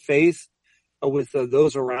sharing our faith with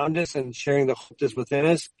those around us and sharing the hope that's within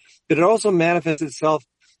us. But it also manifests itself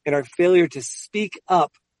in our failure to speak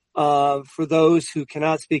up for those who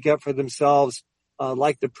cannot speak up for themselves,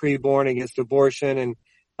 like the preborn against abortion, and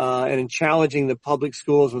in challenging the public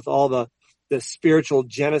schools with all the spiritual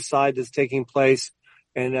genocide that's taking place,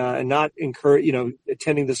 and not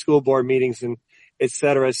attending the school board meetings and et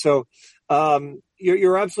cetera. So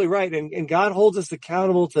you're absolutely right, and God holds us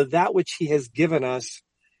accountable to that which He has given us.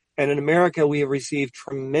 And in America, we have received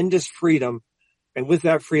tremendous freedom, and with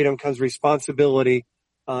that freedom comes responsibility,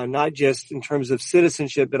 not just in terms of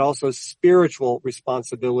citizenship, but also spiritual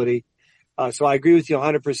responsibility. So I agree with you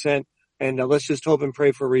 100%. And let's just hope and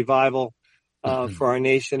pray for revival for our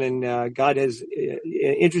nation. And God has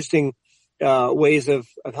interesting ways of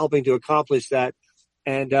helping to accomplish that.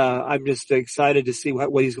 And I'm just excited to see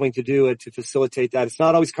what He's going to do to facilitate that. It's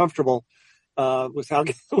not always comfortable with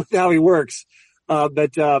how He works,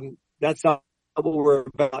 but that's not what we're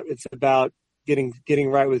about. It's about getting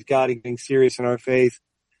right with God and getting serious in our faith,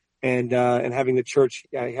 and having the church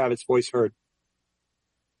have its voice heard.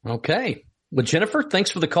 Okay. Well, Jennifer,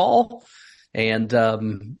 thanks for the call. And,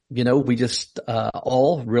 we just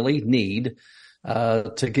all really need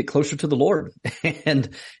to get closer to the Lord and,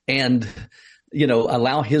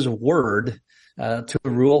 allow his word, to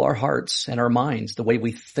rule our hearts and our minds, the way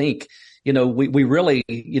we think. We really,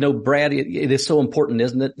 Brad, it is so important,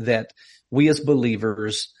 isn't it, that we as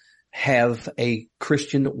believers have a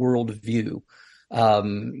Christian worldview.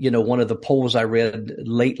 One of the polls I read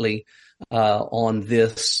lately, on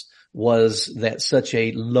this was that such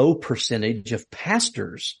a low percentage of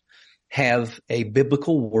pastors have a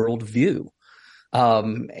biblical worldview.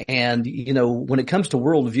 When it comes to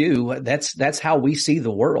worldview, that's how we see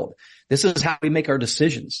the world. This is how we make our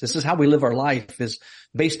decisions. This is how we live our life, is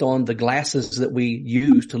based on the glasses that we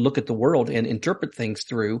use to look at the world and interpret things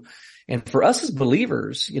through. And for us as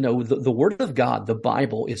believers, the Word of God, the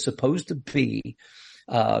Bible, is supposed to be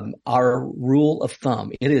our rule of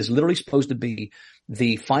thumb. It is literally supposed to be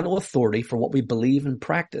the final authority for what we believe and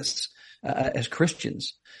practice as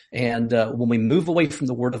Christians. And when we move away from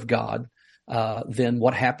the Word of God, then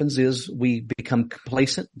what happens is we become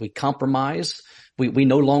complacent, we compromise, we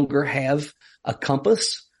no longer have a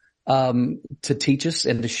compass to teach us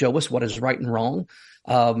and to show us what is right and wrong.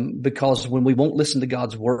 Because when we won't listen to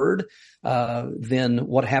God's word, then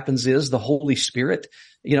what happens is the Holy Spirit,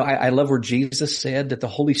 I love where Jesus said that the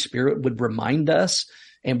Holy Spirit would remind us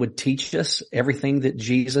and would teach us everything that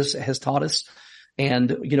Jesus has taught us.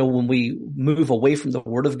 And, when we move away from the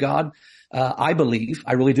word of God, I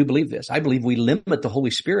really do believe this. I believe we limit the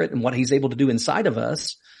Holy Spirit and what he's able to do inside of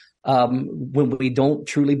us, when we don't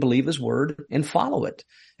truly believe his word and follow it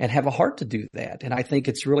and have a heart to do that. And I think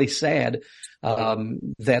it's really sad,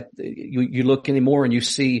 that you look anymore and you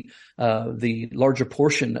see, the larger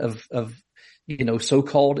portion of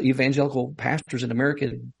so-called evangelical pastors in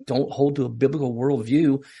America don't hold to a biblical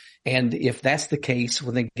worldview. And if that's the case,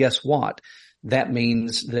 well, then guess what? That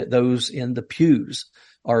means that those in the pews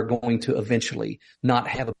are going to eventually not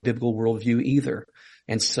have a biblical worldview either.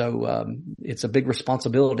 And so, it's a big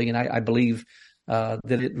responsibility. And I believe, that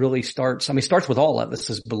it really starts with all of us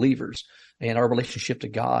as believers and our relationship to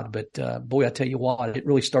God. But, boy, I tell you what, it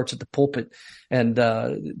really starts at the pulpit. And,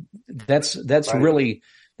 that's right.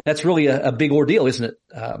 That's really a big ordeal, isn't it,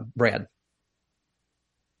 Brad?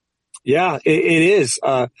 Yeah, it is.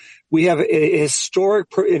 We have in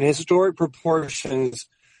historic proportions,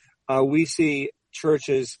 we see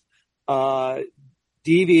churches,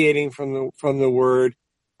 deviating from the word,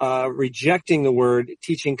 rejecting the word,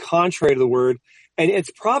 teaching contrary to the word. And it's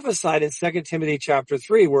prophesied in 2 Timothy chapter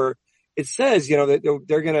 3, where it says,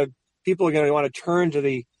 that people are going to want to turn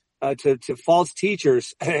to to false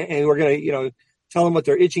teachers, and we're going to, tell them what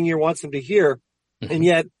their itching ear wants them to hear. And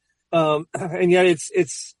yet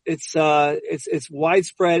it's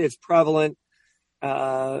widespread, it's prevalent.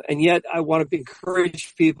 And yet I want to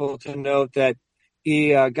encourage people to note that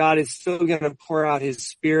God is still going to pour out his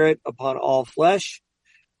Spirit upon all flesh.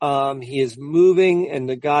 He is moving, and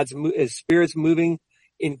his Spirit's moving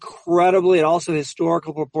incredibly at also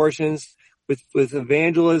historical proportions with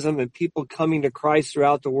evangelism and people coming to Christ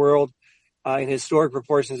throughout the world, in historic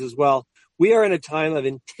proportions as well. We are in a time of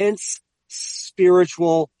intense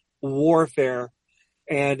spiritual warfare,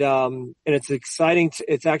 and it's exciting.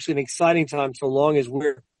 It's actually an exciting time so long as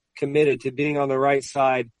we're committed to being on the right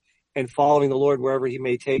side and following the Lord wherever he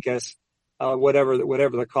may take us, whatever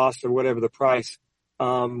the cost or whatever the price.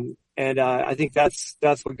 I think that's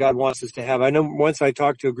what God wants us to have. I know once I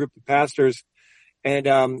talked to a group of pastors, and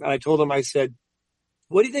I told them, I said,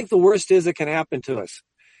 what do you think the worst is that can happen to us?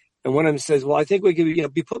 And one of them says, well, I think we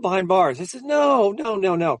could be put behind bars. I said, no.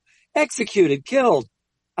 Executed, killed.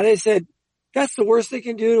 And I said, that's the worst they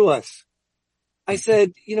can do to us. I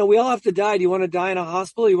said, we all have to die. Do you want to die in a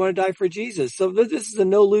hospital? Or you want to die for Jesus? So this is a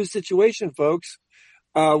no-lose situation, folks.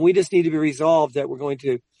 We just need to be resolved that we're going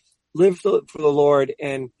to live for the Lord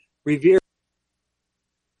and revere.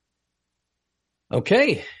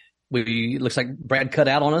 Okay. Looks like Brad cut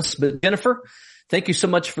out on us, but Jennifer, thank you so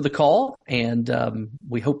much for the call, and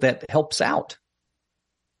we hope that helps out.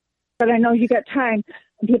 But I know you got time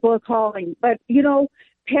and people are calling. But,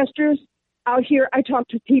 pastors out here, I talk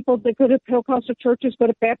to people that go to Pentecostal churches, go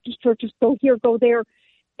to Baptist churches, go here, go there.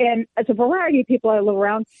 And it's a variety of people I live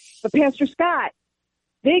around. But Pastor Scott,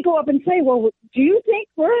 they go up and say, well, do you think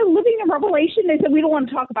we're living in Revelation? They said, we don't want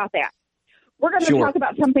to talk about that. We're going to talk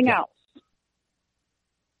about something else.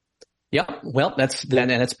 Yeah, well, that's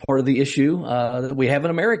part of the issue that we have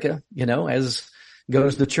in America. As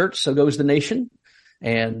goes the church, so goes the nation.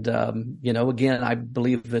 And again, I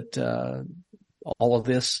believe that all of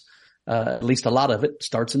this, at least a lot of it,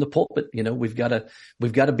 starts in the pulpit. We've got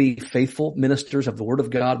to be faithful ministers of the Word of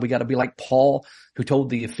God. We got to be like Paul, who told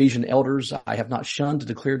the Ephesian elders, "I have not shunned to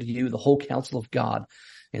declare to you the whole counsel of God."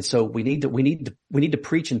 And so we need to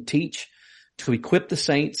preach and teach to equip the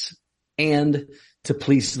saints and to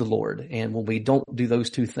please the Lord. And when we don't do those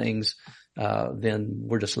two things, then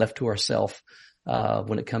we're just left to ourselves,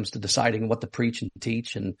 when it comes to deciding what to preach and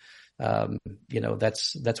teach. And,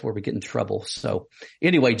 that's where we get in trouble. So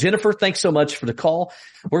anyway, Jennifer, thanks so much for the call.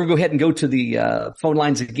 We're going to go ahead and go to the, phone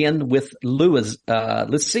lines again with Louis.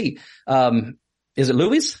 Let's see. Is it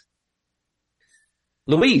Louis?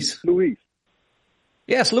 Louise.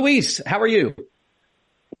 Yes, Louise. How are you?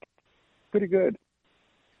 Pretty good.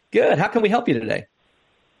 Good. How can we help you today?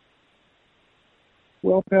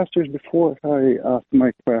 Well, pastors, before I ask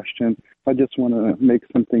my question, I just want to make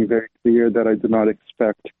something very clear that I do not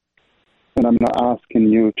expect. And I'm not asking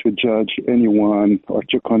you to judge anyone or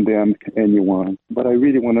to condemn anyone, but I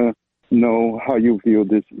really want to know how you view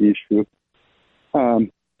this issue.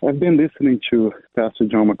 I've been listening to Pastor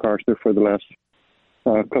John MacArthur for the last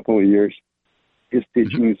couple of years. His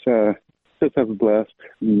teachings just have blessed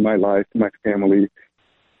my life, my family,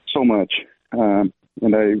 so much, and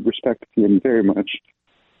I respect him very much.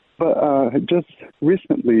 But just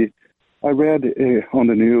recently, I read on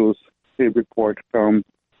the news a report from,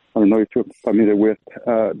 I don't know if you're familiar with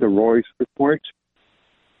the Royce report,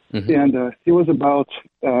 and it was about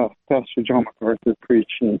Pastor John MacArthur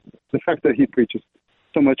preaching, the fact that he preaches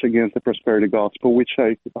so much against the prosperity gospel, which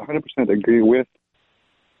I 100% agree with.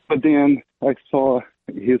 But then I saw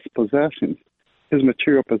his possessions, his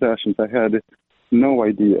material possessions. I had no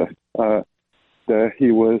idea that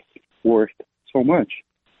he was worth so much.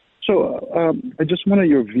 So I just wanted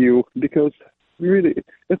your view, because really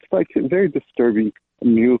it's like very disturbing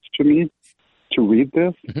news to me to read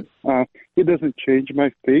this. It doesn't change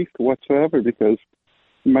my faith whatsoever, because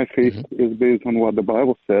my faith is based on what the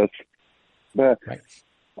Bible says. But,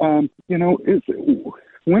 when is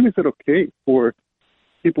it okay for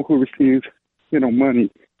people who receive,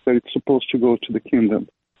 money, that it's supposed to go to the kingdom?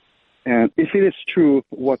 And if it is true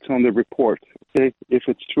what's on the report, okay, if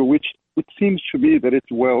it's true, which it seems to be that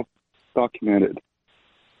it's well documented,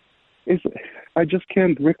 I just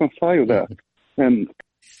can't reconcile that. And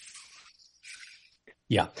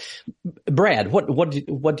yeah, Brad, what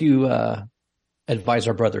do you advise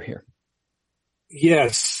our brother here?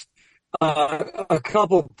 Yes, a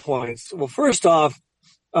couple points. Well, first off,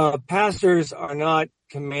 pastors are not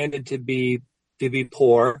commanded to be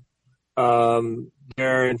poor. We're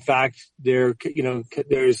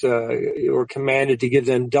commanded to give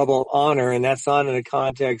them double honor, and that's not in the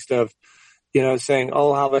context of, saying,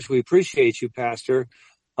 "Oh, how much we appreciate you, Pastor."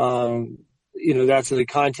 That's in the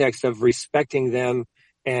context of respecting them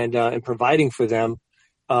and providing for them.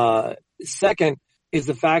 Second is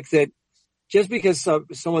the fact that just because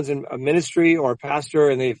someone's in a ministry or a pastor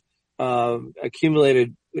and they've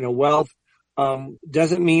accumulated, wealth,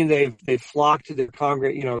 doesn't mean they've flocked to their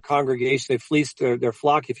congregation. They fleeced their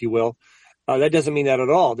flock, if you will. That doesn't mean that at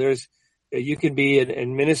all. You can be a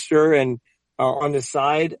minister and on the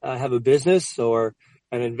side have a business or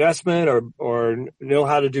an investment or know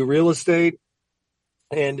how to do real estate,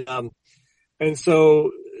 and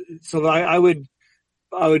so I would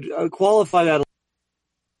qualify that.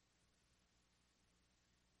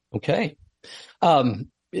 Okay,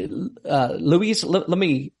 Louise, let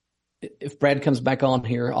me. If Brad comes back on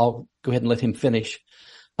here, I'll go ahead and let him finish.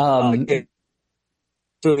 Okay.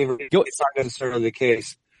 So it's not necessarily the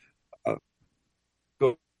case.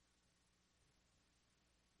 Go.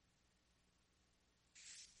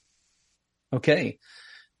 Okay.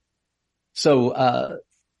 So,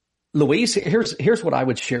 Louise, here's what I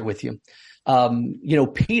would share with you.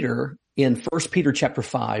 Peter in 1 Peter chapter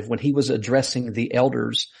 5, when he was addressing the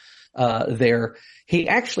elders there, he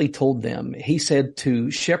actually told them, he said to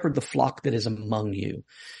shepherd the flock that is among you.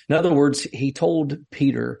 In other words, Peter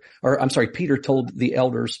told the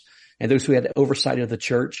elders and those who had oversight of the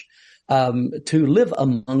church, to live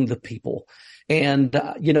among the people. And,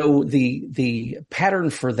 the pattern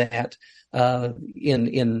for that,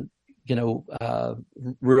 in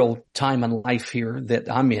real time in life here that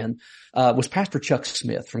I'm in, was Pastor Chuck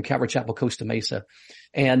Smith from Calvary Chapel, Costa Mesa.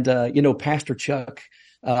 And, Pastor Chuck,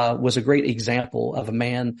 was a great example of a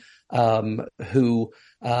man who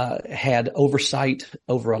had oversight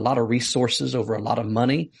over a lot of resources, over a lot of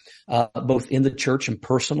money, both in the church and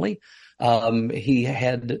personally. He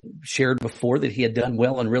had shared before that he had done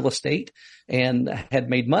well in real estate and had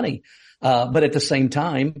made money. But at the same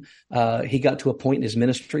time, he got to a point in his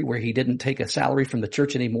ministry where he didn't take a salary from the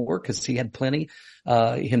church anymore because he had plenty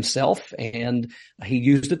himself, and he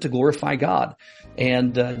used it to glorify God.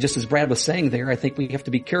 And just as Brad was saying there, I think we have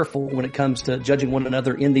to be careful when it comes to judging one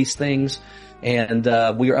another in these things. And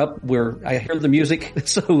I hear the music.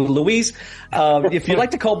 So Louise, if you'd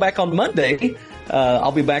like to call back on Monday,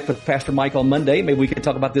 I'll be back with Pastor Mike on Monday. Maybe we can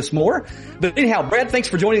talk about this more. But anyhow, Brad, thanks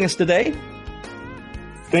for joining us today.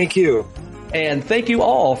 Thank you. And thank you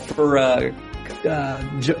all for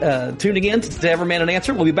tuning in to Every Man an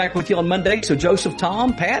Answer. We'll be back with you on Monday. So Joseph,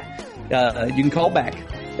 Tom, Pat, you can call back.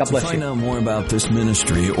 God bless you. To find out more about this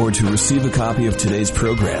ministry or to receive a copy of today's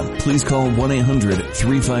program, please call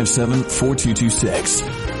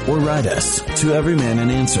 1-800-357-4226 or write us to Every Man an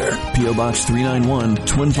Answer, P.O. Box 391,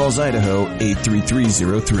 Twin Falls, Idaho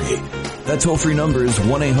 83303. That toll-free number is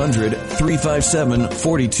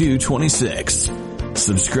 1-800-357-4226.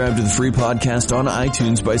 Subscribe to the free podcast on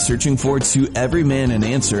iTunes by searching for To Every Man an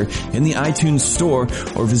Answer in the iTunes store,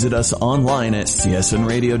 or visit us online at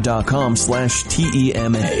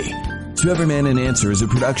csnradio.com/TEMA. To Every Man an Answer is a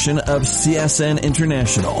production of CSN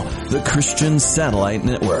International, the Christian Satellite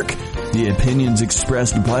Network. The opinions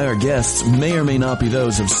expressed by our guests may or may not be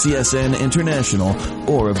those of CSN International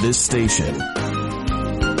or of this station.